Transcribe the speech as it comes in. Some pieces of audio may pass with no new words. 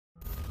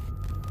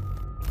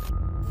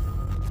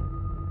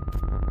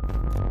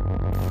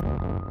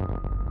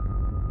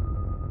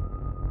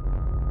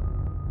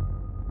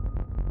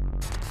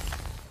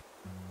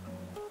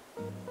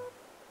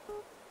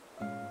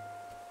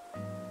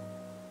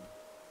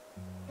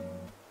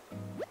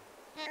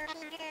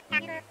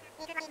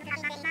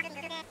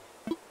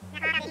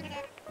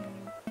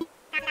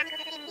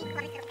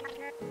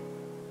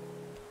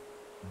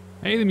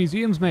Hey, the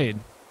museum's made.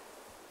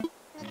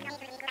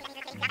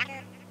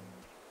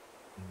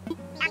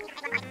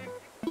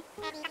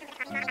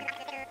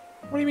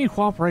 What do you mean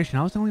cooperation?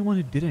 I was the only one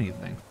who did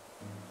anything.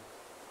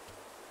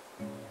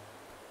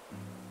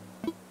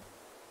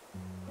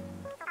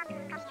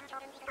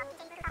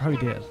 Probably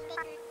did.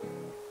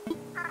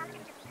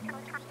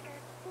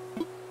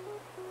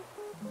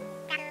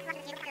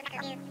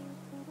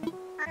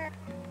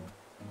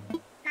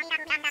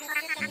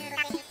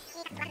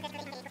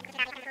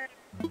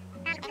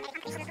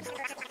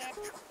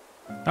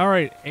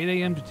 Alright, 8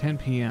 a.m. to 10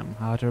 p.m.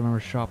 I have to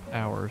remember shop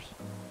hours.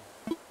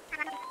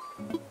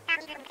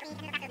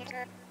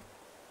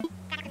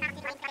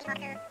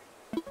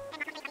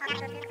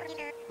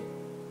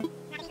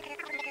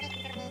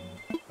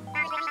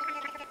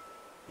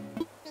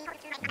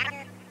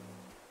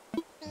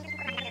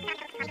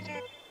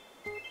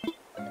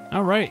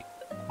 Alright,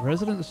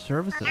 resident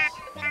services.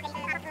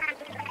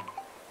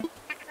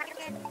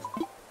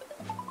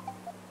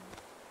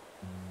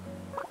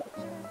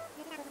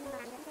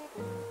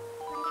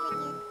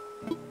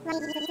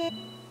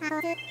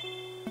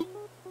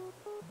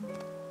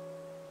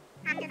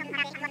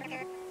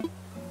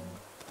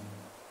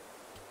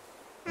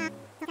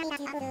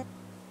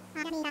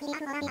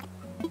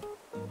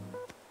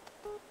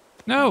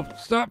 No,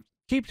 stop.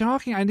 Keep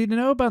talking. I need to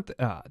know about the...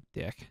 Ah,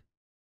 dick.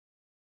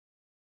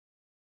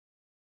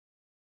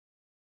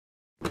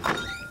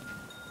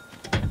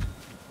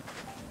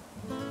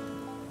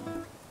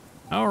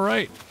 All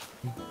right.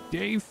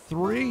 Day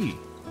 3.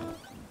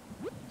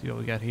 See what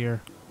we got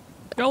here.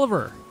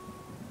 Gulliver.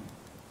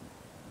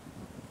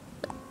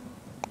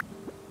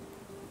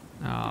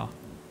 Oh.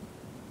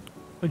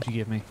 What'd you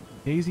give me?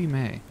 Daisy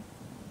May.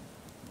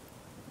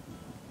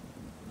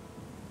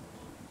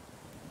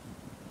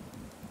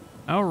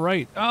 All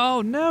right.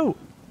 Oh no.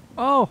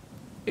 Oh,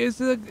 is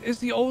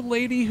the old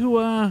lady who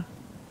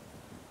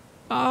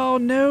oh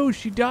no,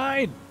 she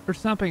died or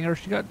something, or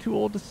she got too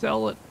old to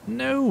sell it.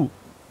 No.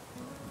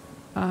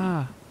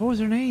 What was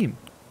her name?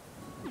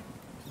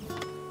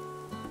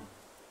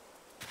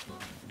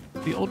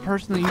 The old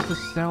person that used to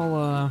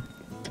sell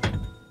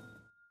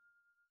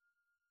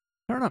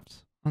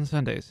turnips on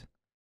Sundays.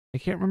 I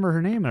can't remember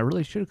her name, and I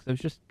really should, because I was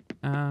just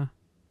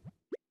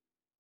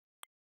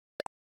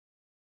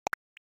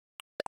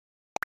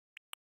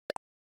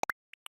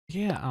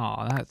yeah,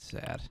 oh, that's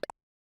sad.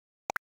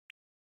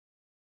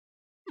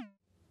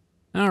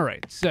 All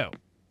right, so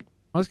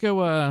let's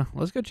go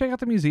check out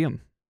the museum.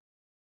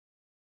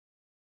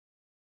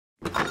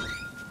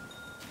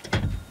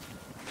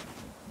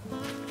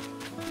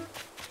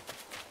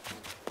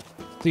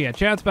 So yeah,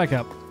 chat's back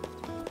up.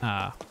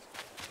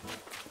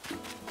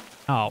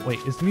 Oh wait,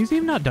 is the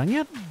museum not done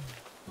yet?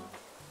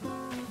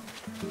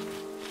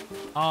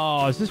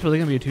 Oh, is this really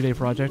gonna be a 2-day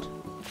project?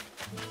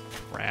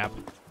 Crap.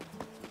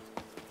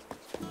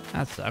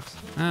 That sucks.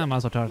 I might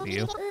as well talk to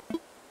you.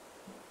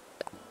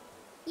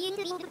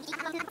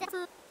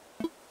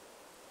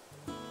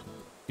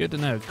 Good to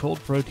know. Cold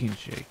protein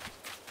shake.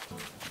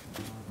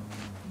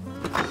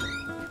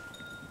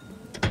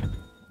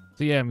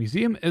 So yeah,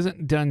 museum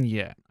isn't done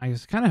yet. I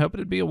was kind of hoping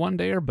it'd be a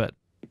 1-dayer, but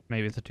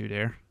maybe it's a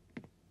 2-dayer.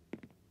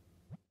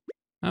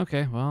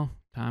 Okay, well,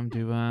 time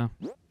to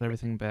put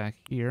everything back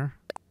here.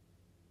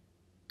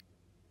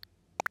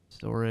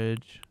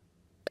 Storage.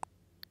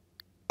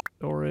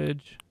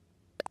 Storage.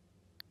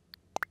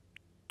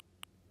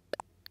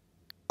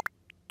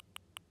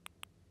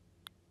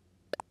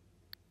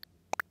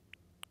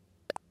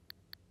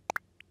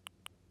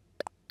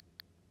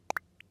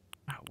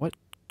 What?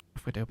 I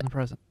forgot to open the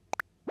present.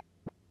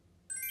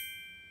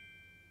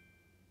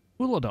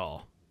 Hula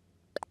doll.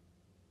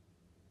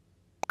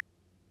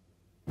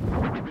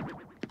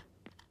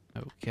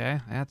 Okay,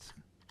 that's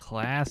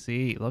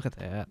classy. Look at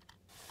that.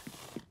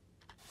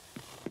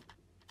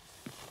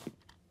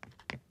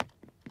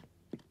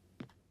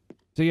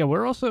 So yeah,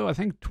 we're also, I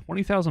think,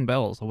 20,000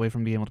 bells away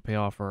from being able to pay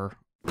off our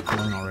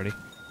loan already.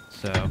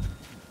 So...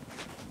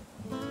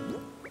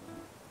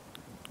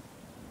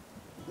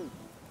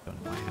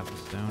 don't know if I have the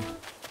stone.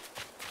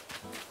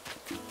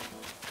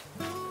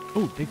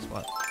 Oh, dig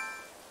spot.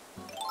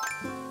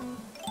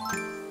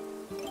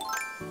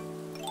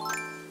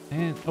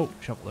 And, oh,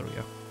 shovel, there we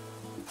go.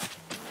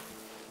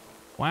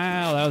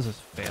 Wow, that was a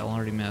fail,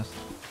 already missed.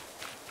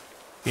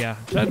 Yeah,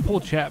 tried to pull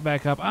chat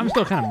back up. I'm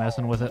still kind of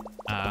messing with it.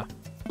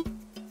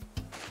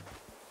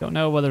 Don't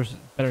know whether it's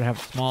better to have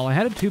it small. I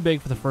had it too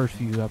big for the first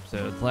few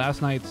episodes.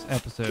 Last night's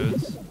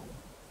episodes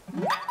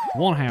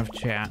won't have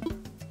chat.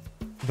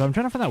 But I'm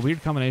trying to find that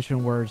weird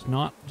combination where it's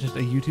not just a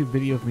YouTube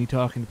video of me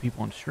talking to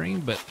people on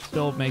stream, but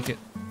still make it,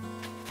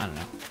 I don't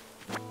know.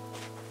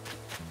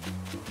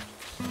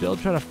 Still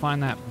try to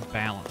find that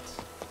balance.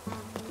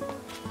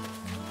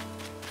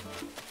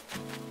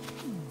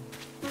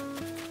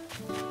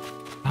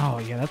 Oh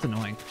yeah, that's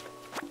annoying.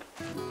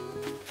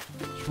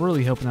 Just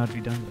really hoping that would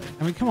be done today.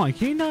 I mean, come on,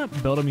 can you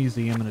not build a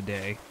museum in a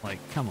day? Like,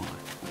 come on.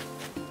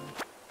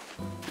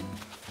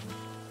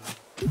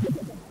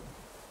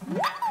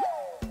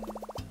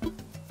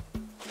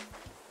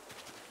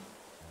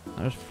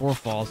 There's 4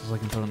 fossils I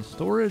can put on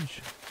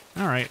storage.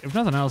 Alright, if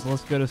nothing else,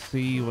 let's go to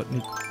see what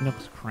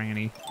Nook's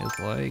Cranny is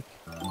like.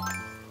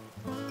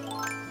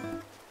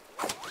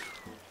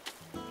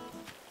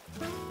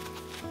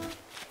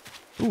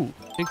 Ooh,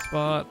 big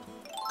spot.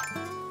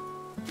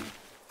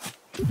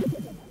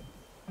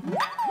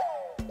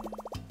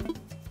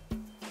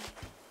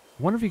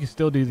 Wonder if you can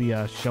still do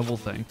the shovel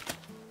thing.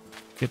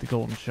 Get the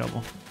golden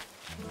shovel.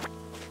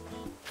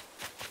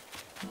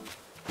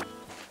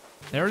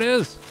 There it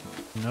is.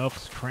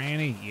 Nook's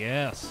Cranny,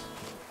 yes.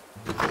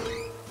 I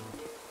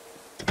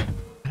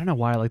don't know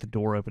why I like the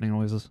door opening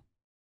noises.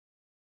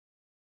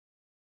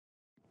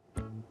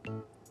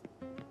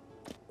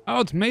 Oh,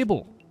 it's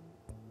Mabel.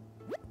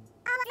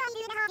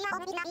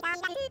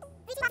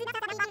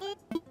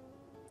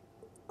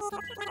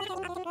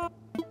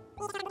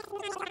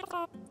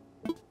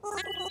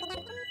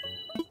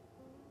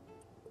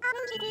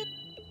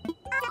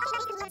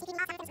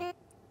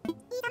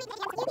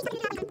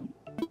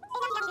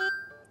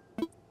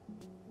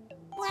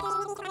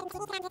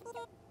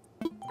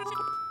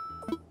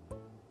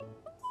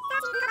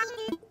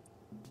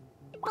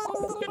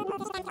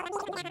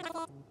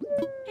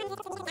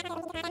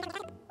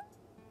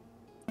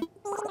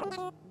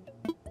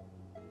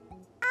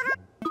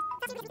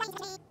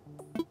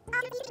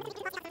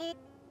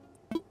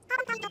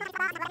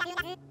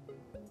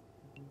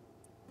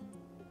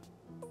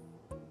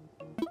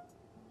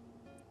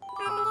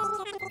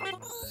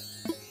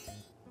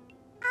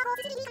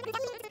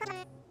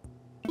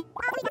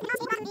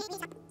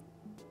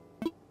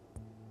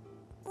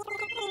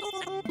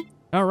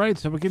 Alright,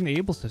 so we're getting the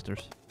Able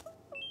sisters.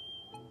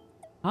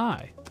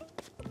 Hi.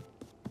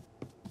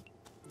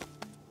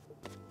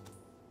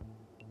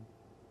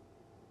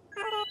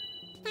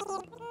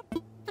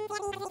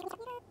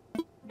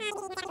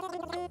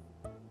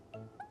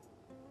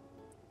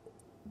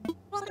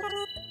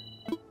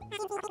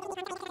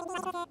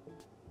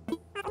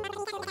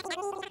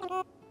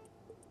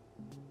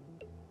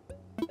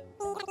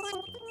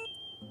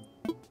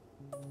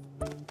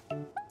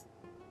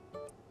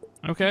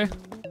 Okay.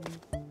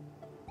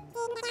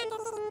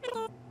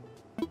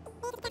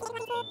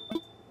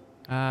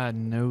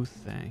 No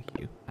thank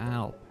you.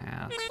 I'll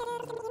pass.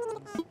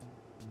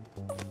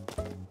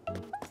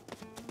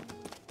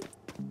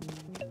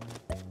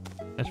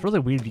 It's really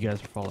weird you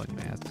guys are following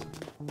me.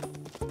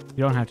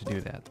 You don't have to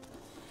do that.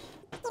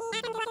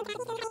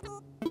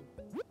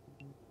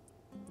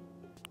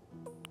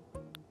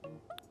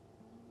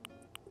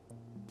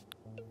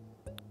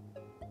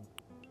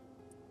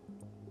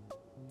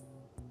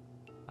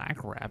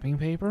 Black wrapping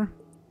paper?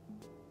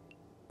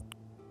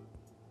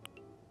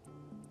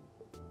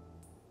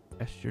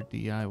 Test your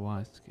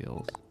DIY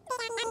skills.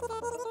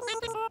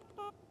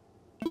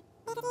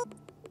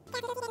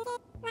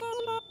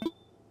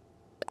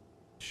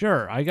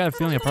 Sure, I got a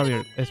feeling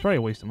it's probably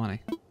a waste of money.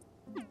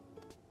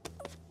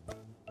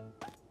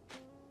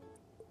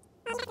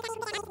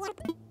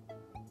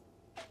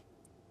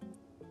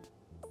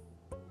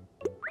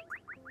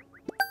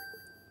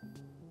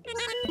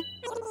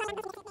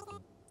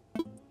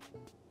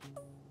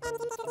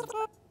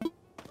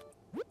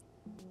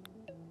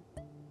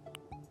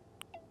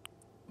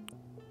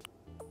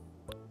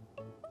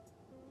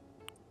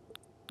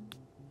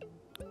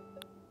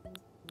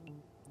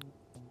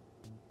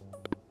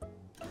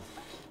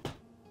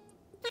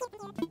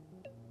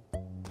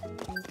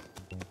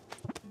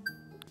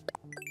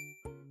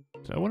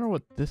 So I wonder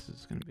what this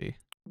is going to be.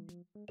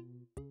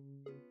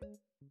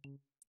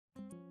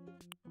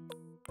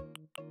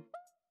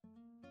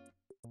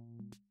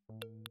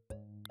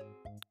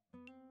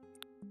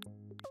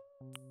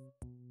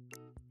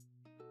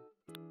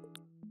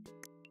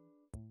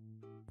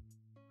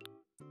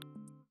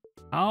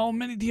 Oh,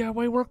 mini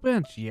DIY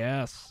workbench.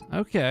 Yes.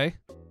 Okay.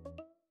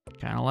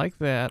 Kind of like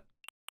that.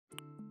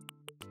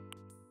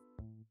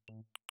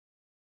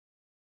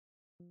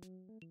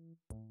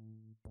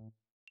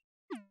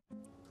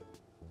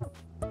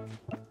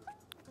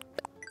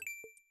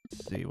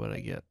 Let's see what I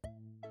get.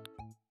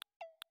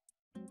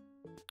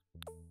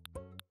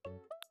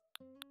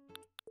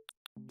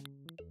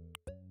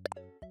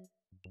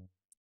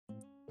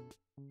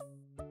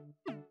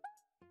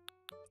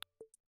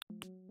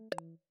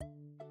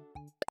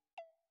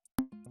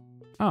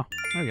 Oh,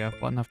 there we go.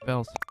 Bought enough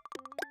bells.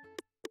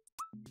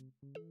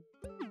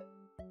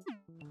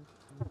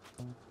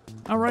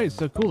 Alright,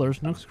 so cool.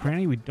 There's Nook's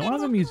Cranny. We don't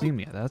have a museum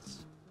yet.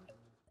 That's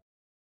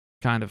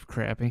kind of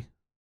crappy.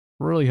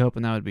 Really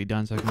hoping that would be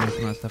done so I can move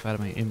some of that stuff out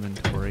of my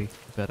inventory.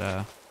 But,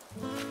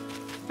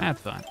 that's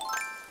fine.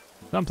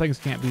 Some things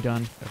can't be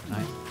done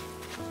overnight.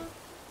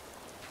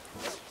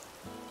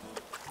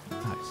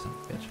 Nice, son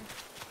of a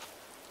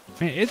bitch.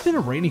 Man, it's been a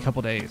rainy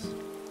couple days.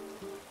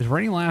 It was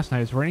raining last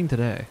night. It's raining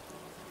today.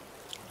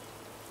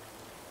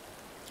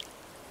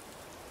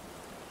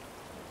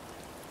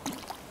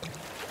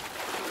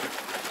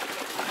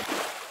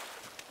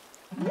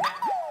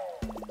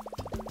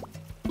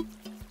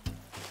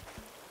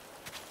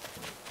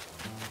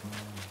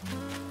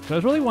 So I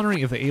was really wondering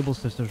if the Able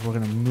sisters were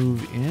going to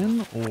move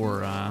in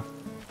or... oh,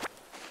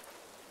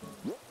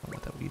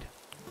 let that weed.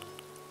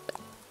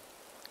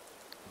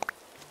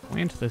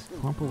 into this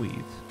clump of weeds.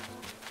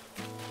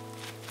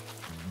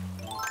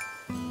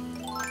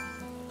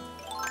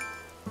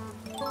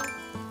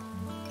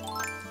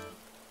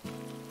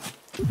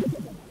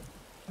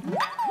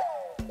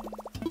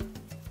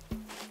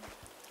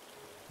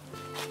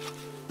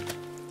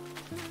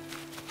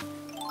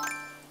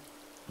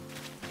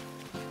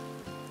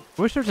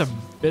 I wish there's a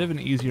bit of an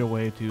easier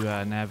way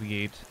to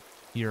navigate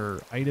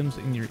your items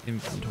in your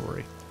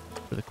inventory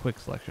for the quick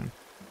selection.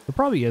 There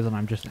probably is, and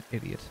I'm just an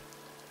idiot.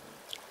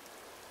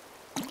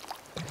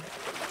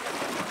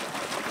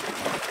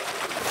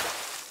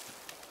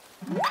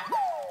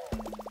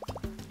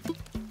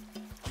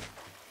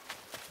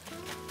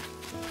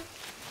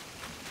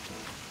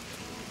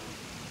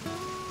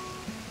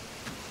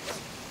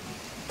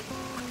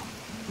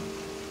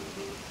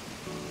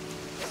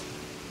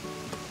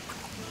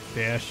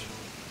 Fish.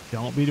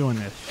 Don't be doing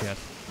this shit.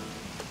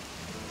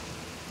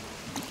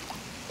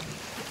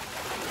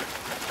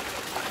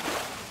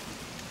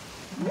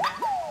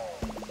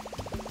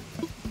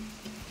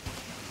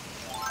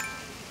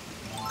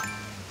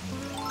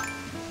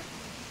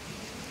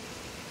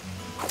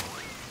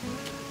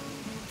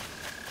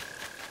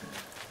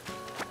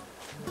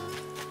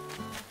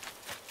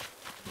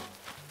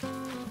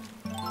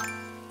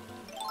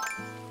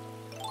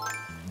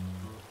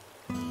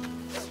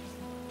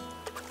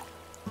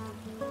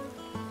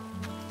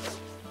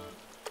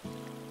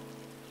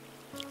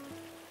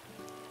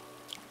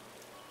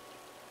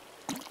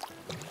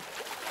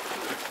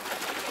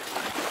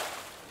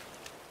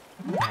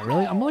 Oh,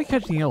 really? I'm only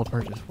catching yellow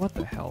perches. What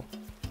the hell?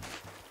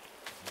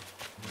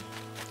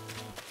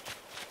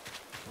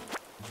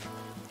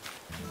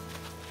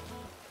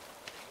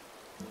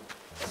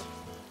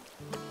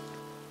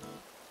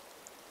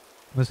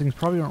 Those things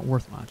probably aren't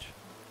worth much.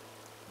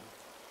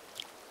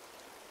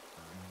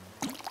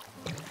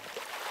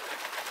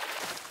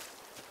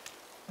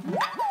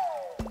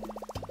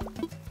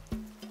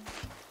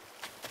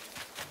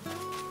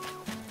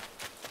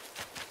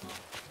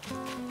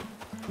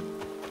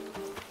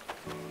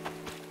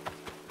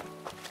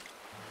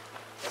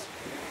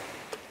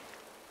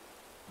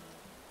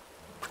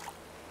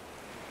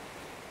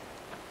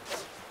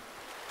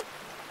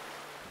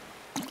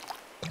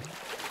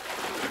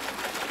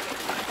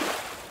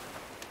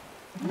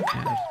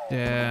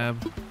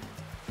 Dab.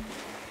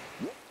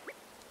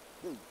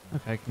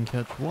 Okay, I can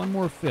catch one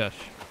more fish.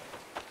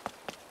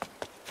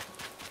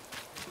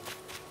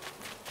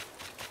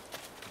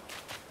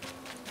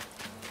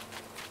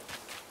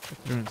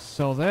 We're gonna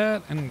sell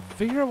that and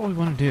figure out what we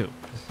want to do.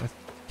 I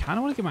kind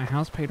of want to get my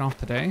house paid off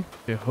today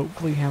to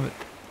hopefully have it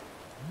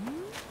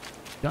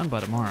done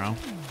by tomorrow.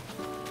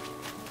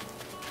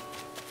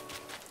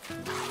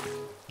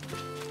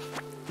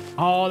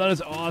 Oh, that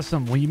is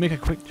awesome! When you make a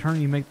quick turn,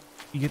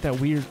 you get that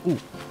weird.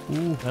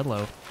 Ooh,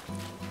 hello.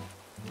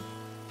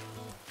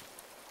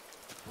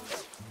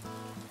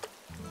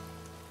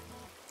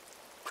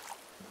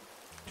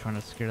 Trying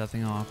to scare that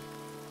thing off.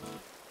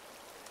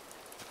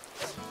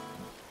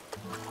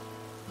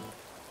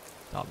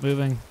 Stop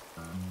moving.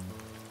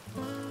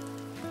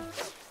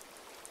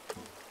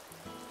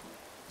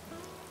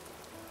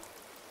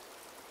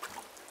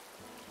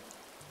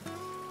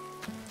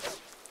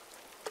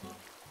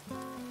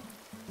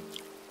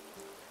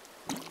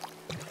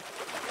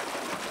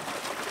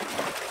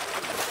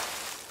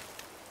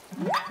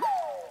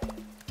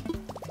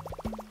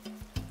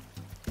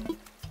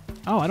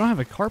 Oh, I don't have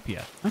a carp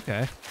yet.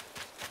 Okay.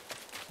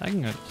 I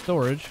can go to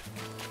storage.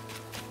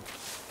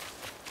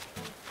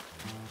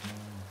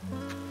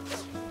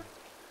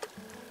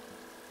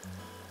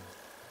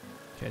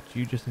 Catch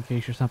you just in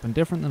case you're something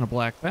different than a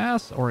black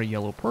bass or a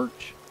yellow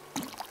perch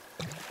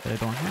that I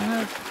don't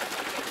have.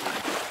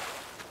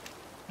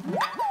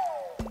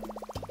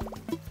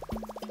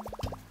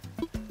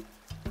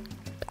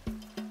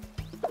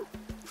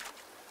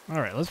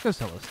 Alright, let's go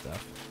sell this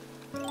stuff.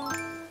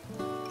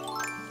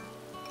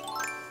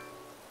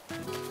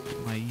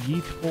 My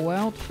yeet pull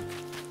out.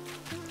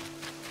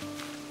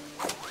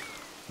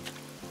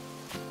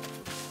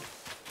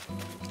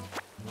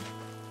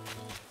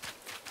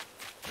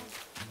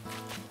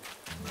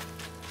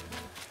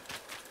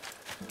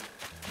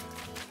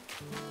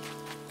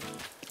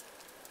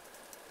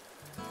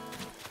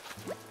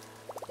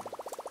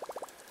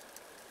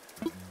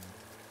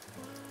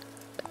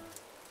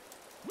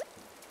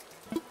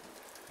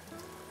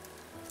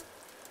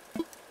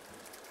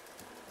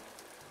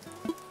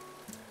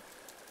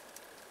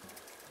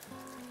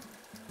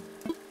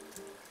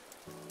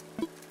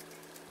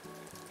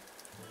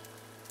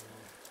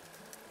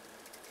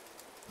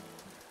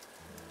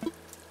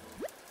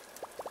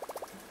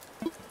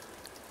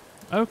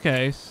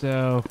 Okay,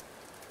 so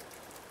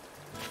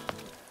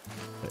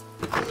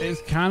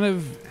it's kind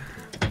of,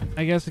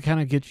 I guess it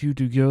kind of gets you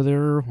to go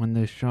there when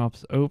the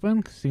shop's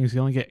open, since you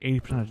only get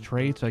 80% of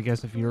trade, so I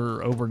guess if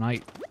you're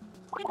overnight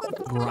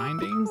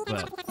grinding,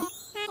 but...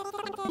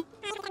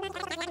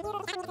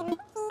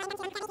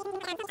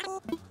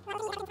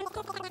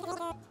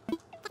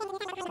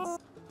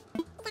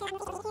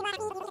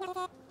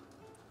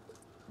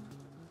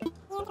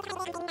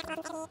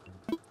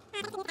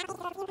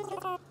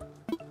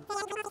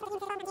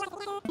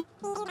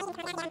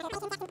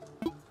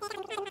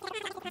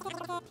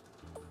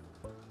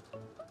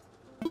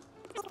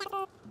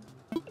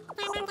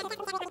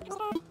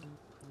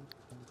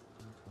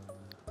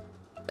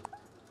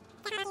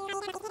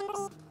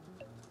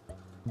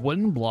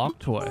 Wooden block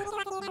toy.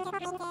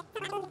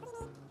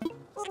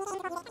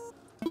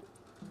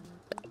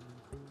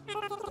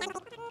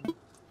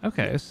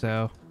 Okay,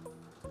 so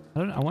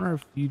I wonder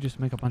if you just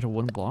make a bunch of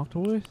wooden block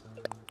toys.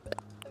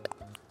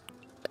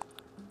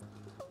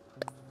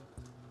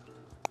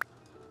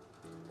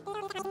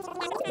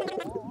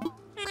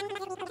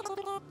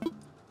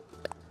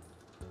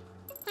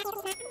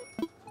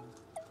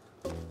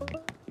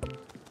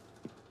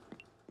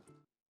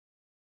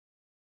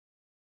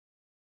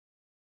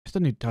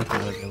 Still need to talk to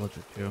another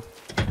villager too.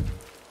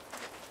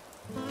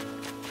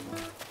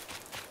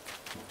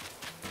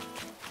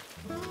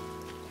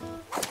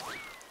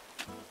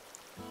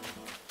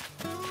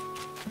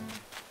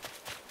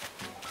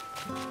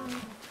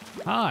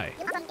 Hi.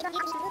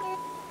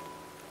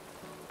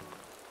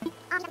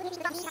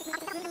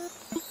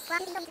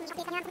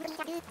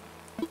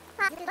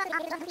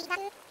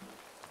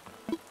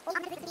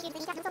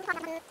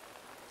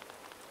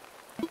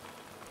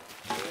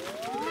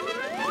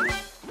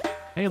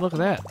 Hey, look at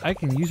that. I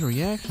can use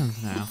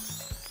reactions now.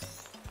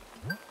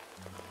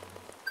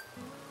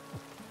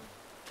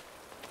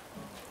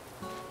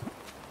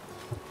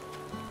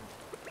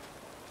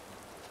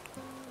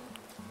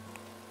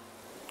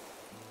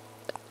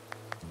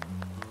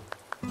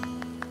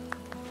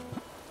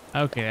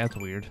 Okay, that's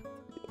weird.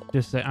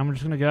 I'm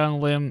just gonna go on a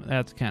limb.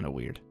 That's kind of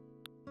weird.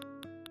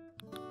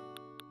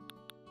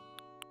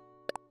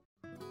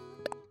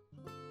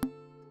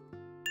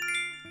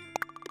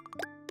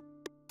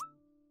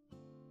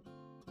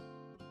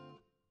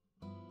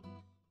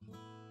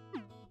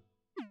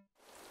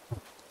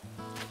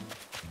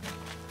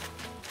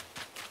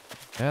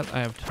 That I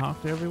have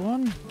talked to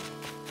everyone.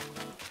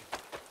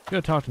 Go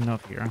talk to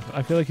Nook here.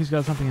 I feel like he's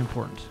got something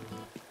important.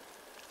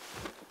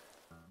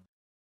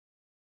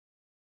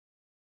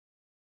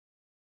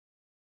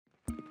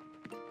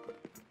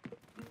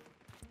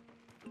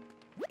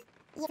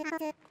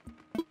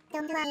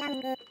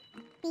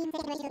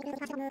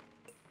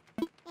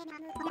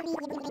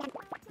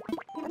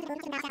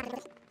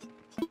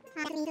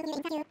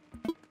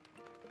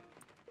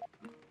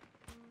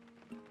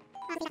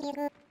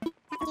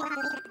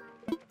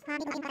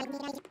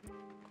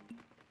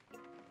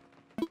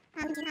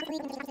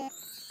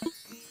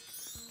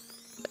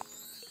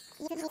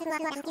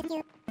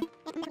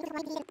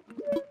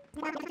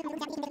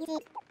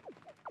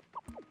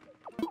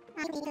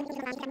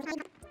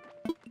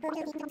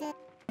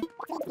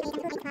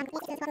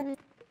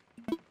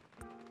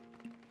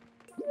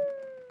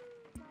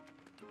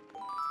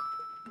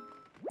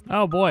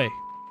 Oh boy,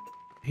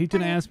 he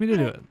didn't ask me to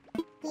do it.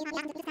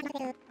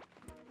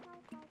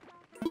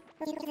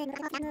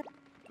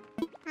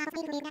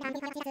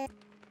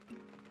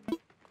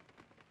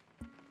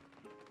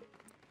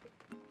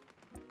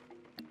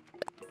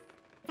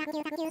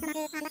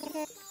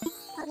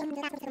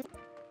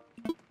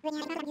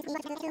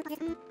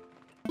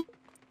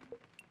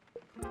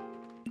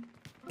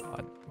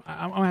 God,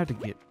 I'm gonna have to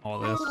get all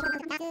this.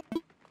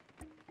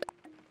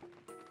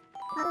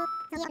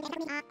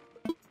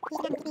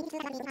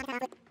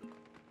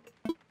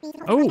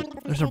 Oh,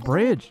 there's a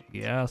bridge.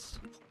 Yes.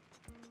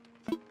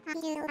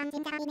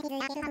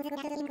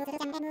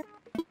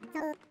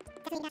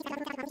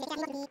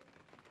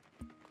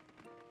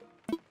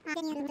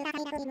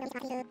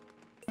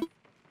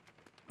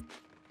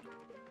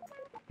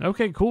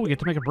 Okay, cool. We get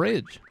to make a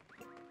bridge.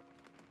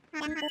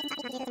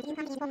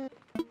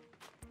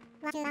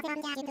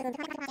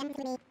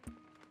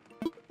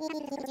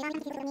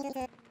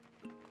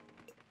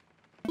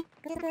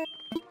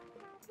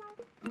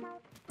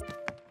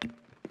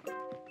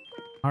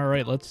 All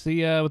right, let's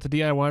see what's the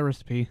DIY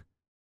recipe.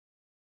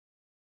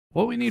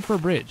 What we need for a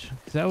bridge,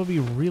 because that would be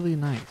really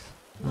nice.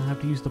 I don't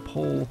have to use the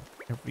pole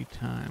every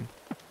time.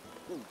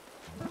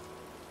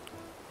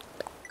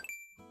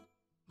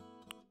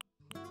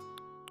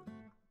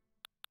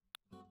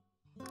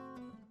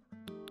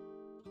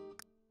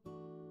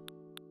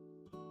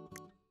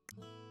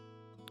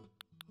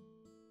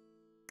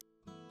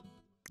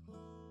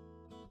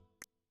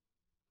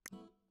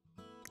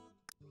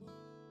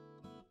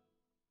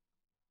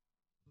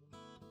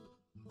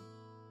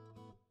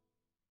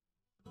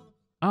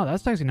 Oh,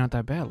 that's actually not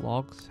that bad.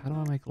 Logs. How do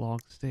I make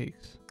log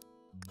steaks?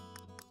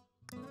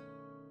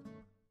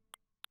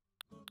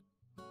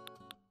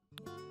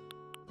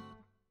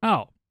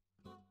 Oh.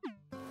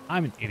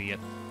 I'm an idiot.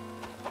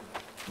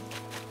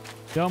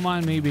 Don't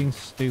mind me being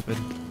stupid.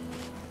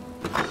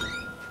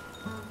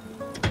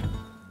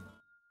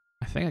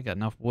 I think I got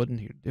enough wood in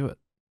here to do it.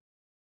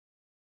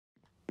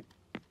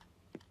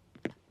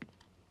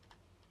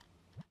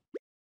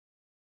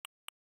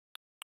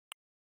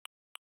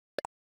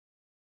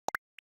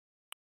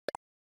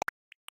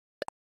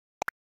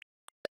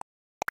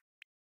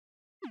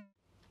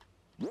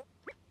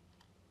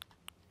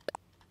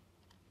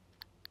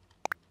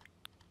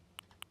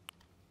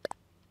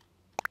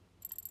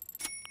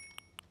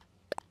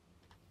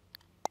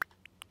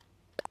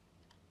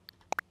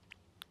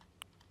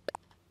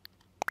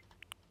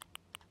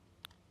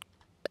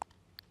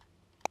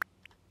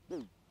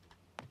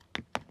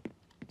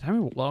 How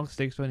many log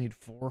steaks do I need?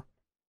 4?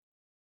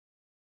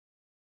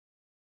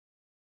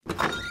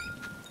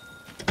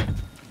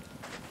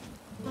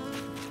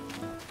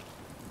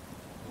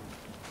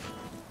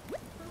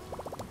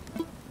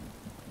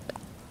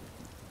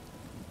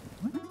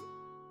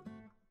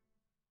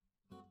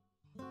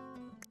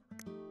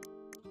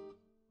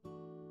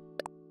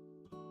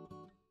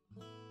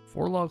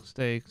 4 log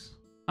steaks.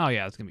 Oh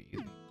yeah, it's gonna be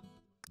easy.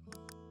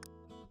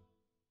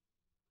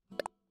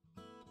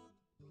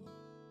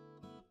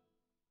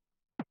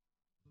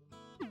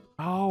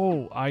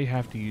 Oh, I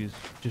have to use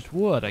just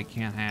wood. I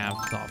can't have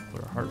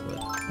softwood or hardwood.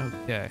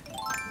 Okay.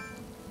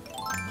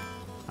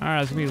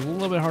 Alright, it's gonna be a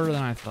little bit harder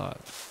than I thought.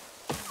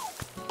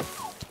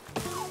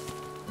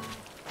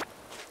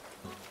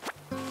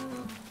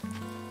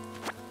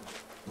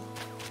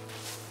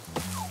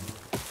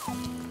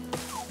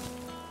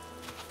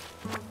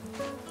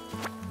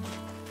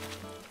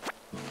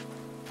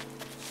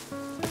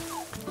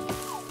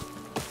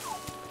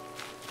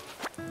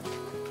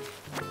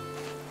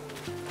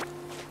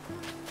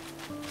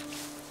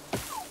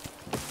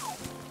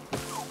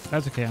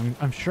 That's okay.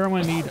 I'm sure I'm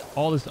gonna need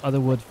all this other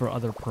wood for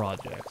other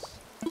projects.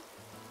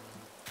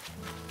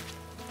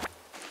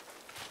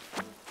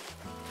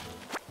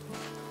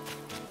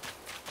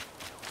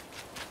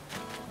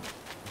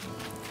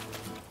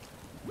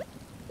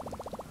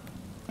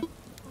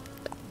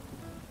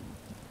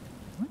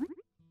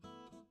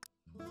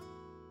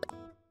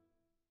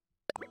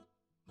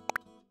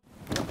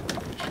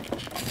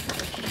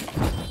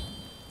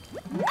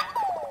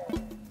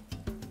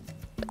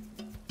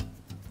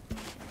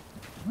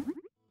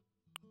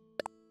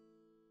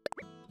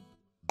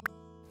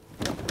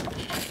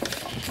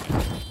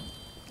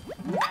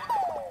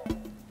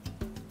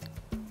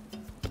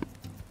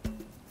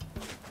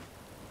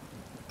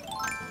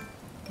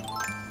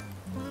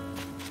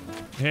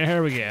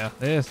 There we go.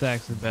 This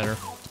axe is better.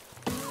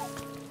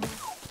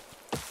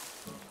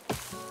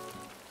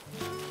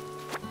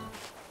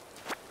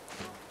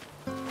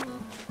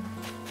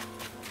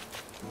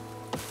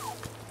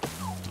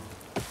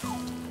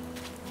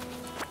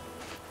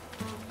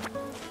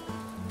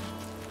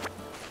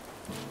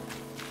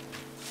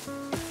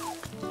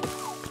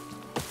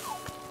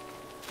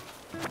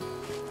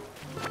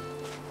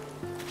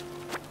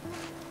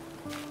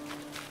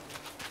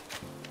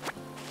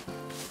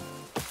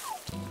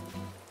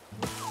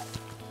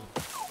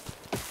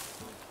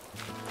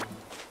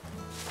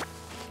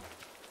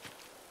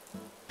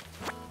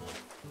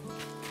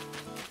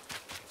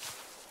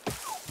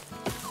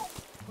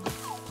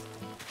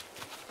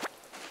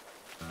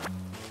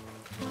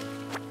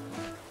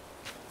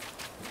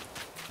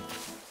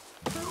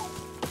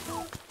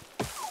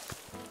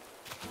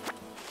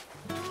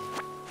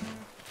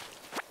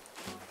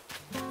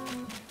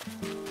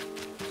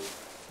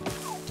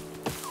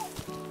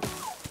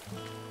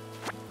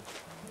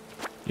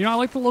 You know, I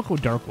like the look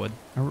of dark wood.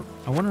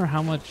 I wonder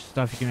how much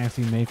stuff you can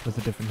actually make with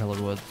the different colored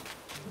woods.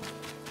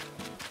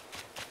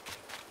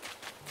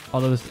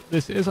 Although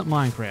this isn't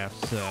Minecraft,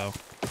 so...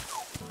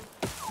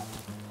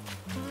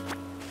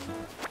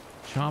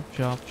 Chop,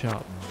 chop,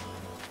 chop.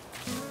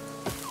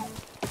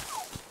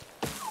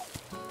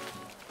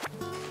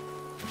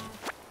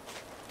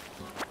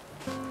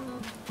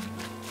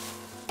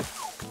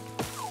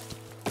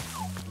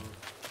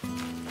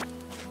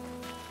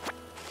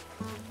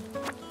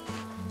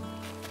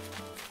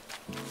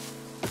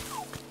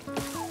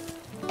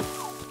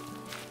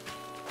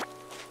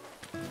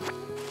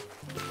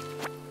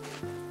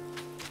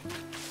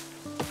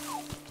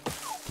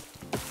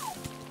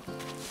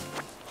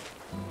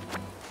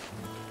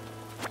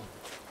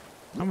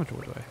 How much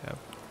wood do I have?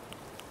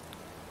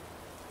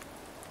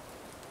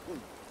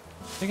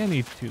 I think I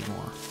need 2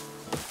 more.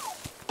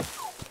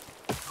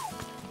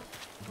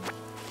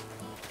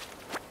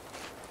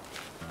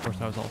 Of course,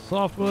 that was all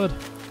softwood.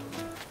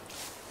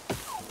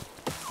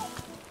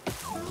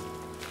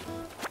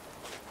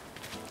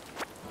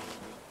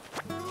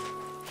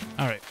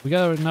 Alright, we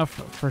got enough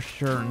for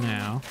sure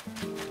now.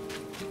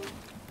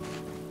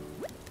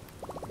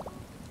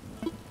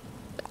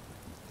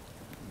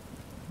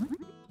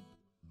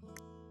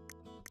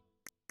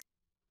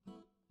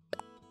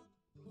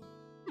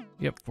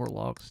 Yep, 4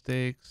 log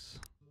steaks.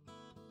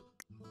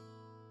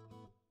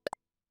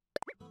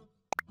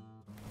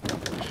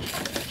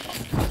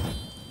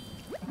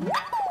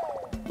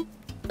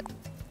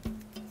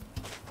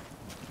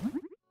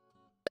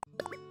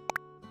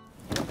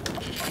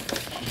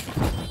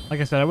 Like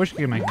I said, I wish I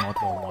could make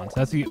multiple at once.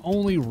 That's the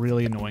only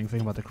really annoying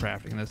thing about the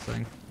crafting in this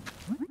thing.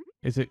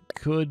 Is it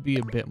could be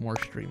a bit more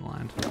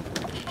streamlined.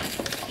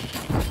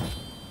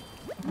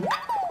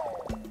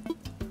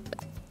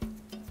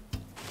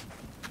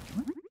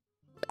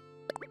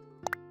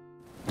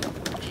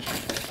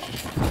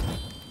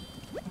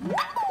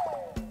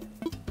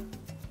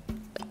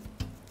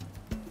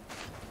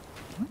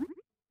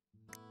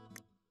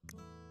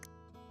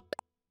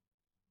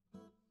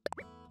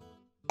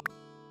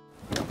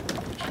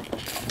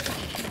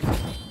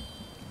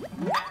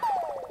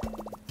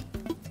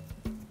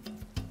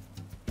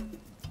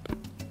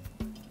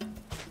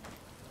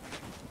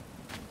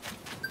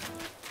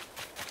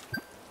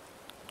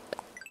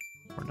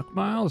 Nook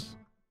miles.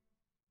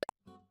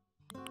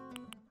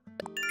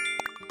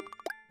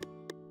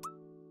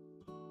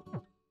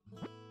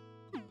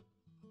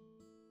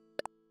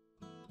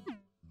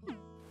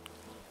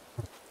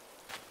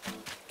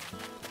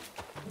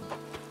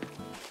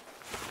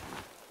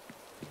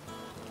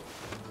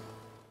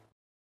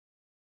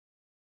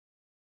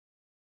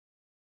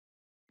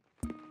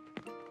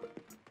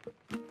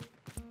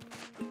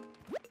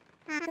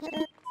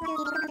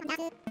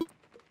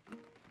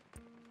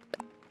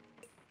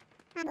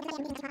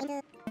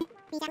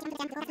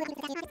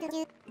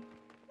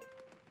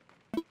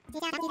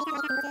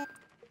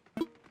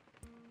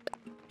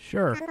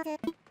 Sure.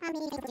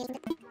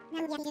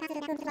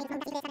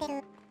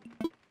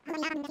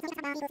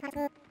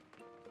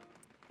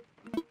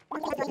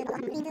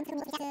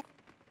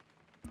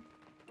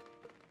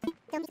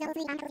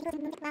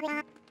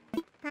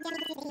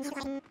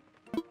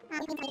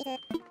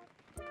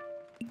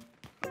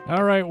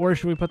 All right, where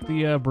should we put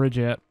the bridge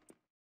at?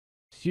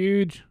 It's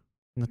huge.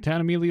 In the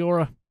town of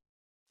Meliora.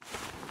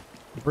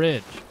 The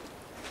bridge.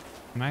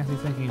 I'm actually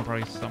thinking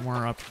probably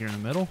somewhere up here in the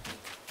middle.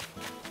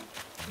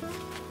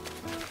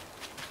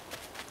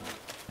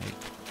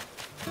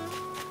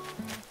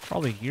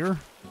 Probably here.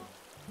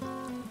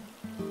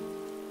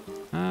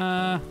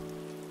 Oh,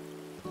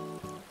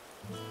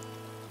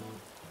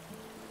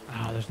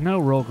 there's no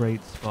real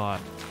great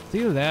spot. It's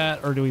either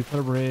that, or do we put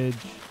a bridge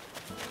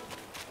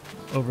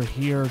over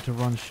here to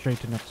run straight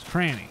to Nook's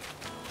Cranny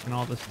and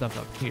all this stuff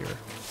up here?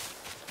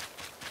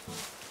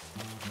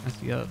 That's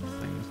the other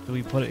thing. Do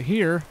we put it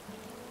here?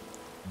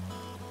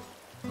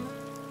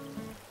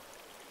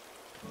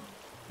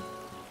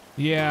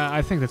 Yeah,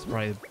 I think that's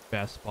probably the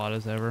best spot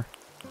as ever.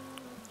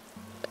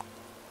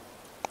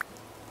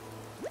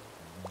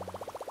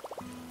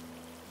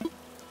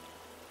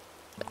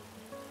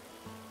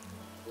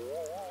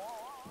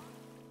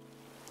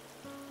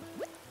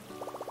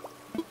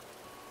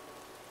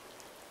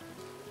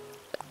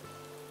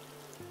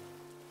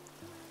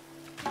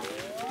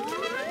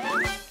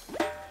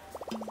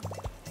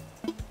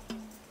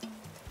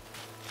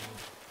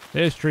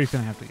 This tree's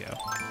gonna have to go.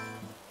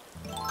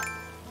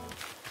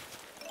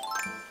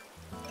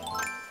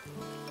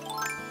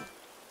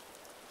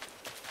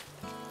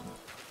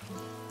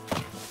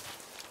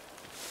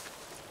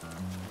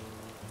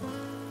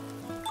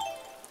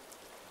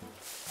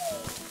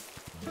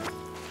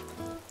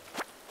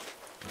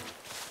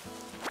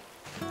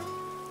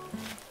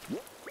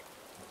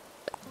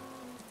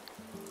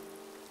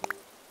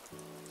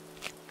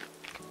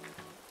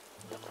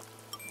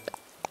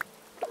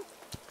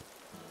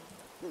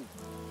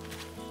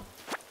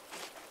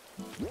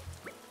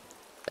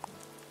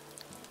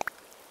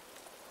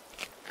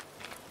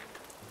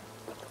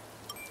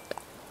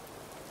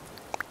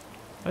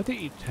 I have to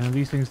eat 10 of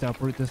these things to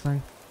uproot this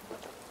thing.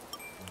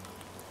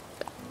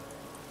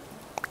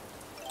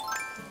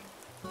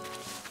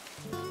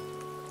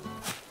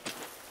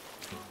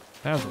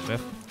 That was a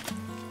whiff.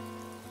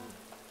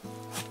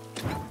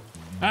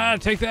 Ah,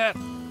 take that!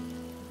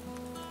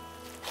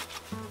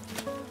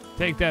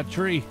 Take that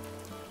tree.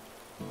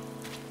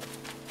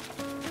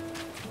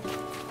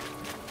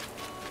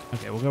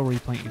 Okay, we'll go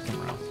replant you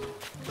somewhere else.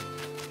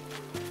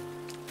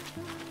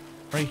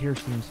 Right here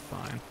seems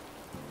fine.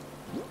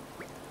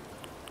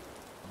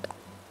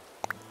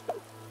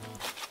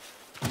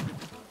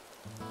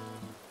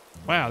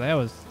 Wow, that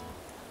was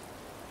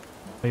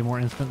way more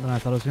instant than I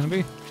thought it was going to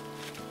be.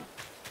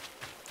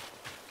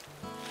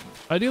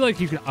 I do like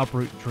you can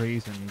uproot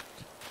trees and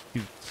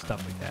do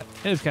stuff like that.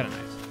 It is kind of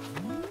nice.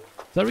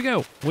 So there we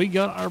go. We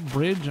got our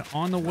bridge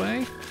on the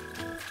way.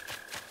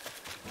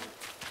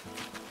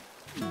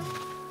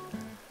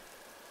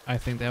 I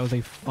think that was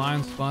a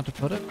fine spot to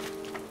put it.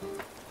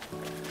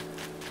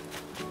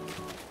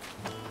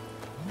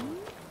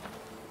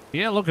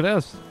 Yeah, look at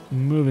us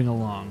moving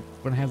along.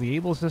 We're going to have the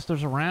Able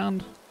sisters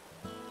around.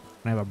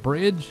 I have a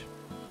bridge.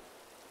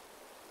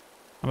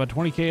 I'm about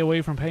 20K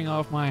away from paying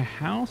off my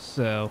house,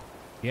 so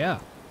yeah.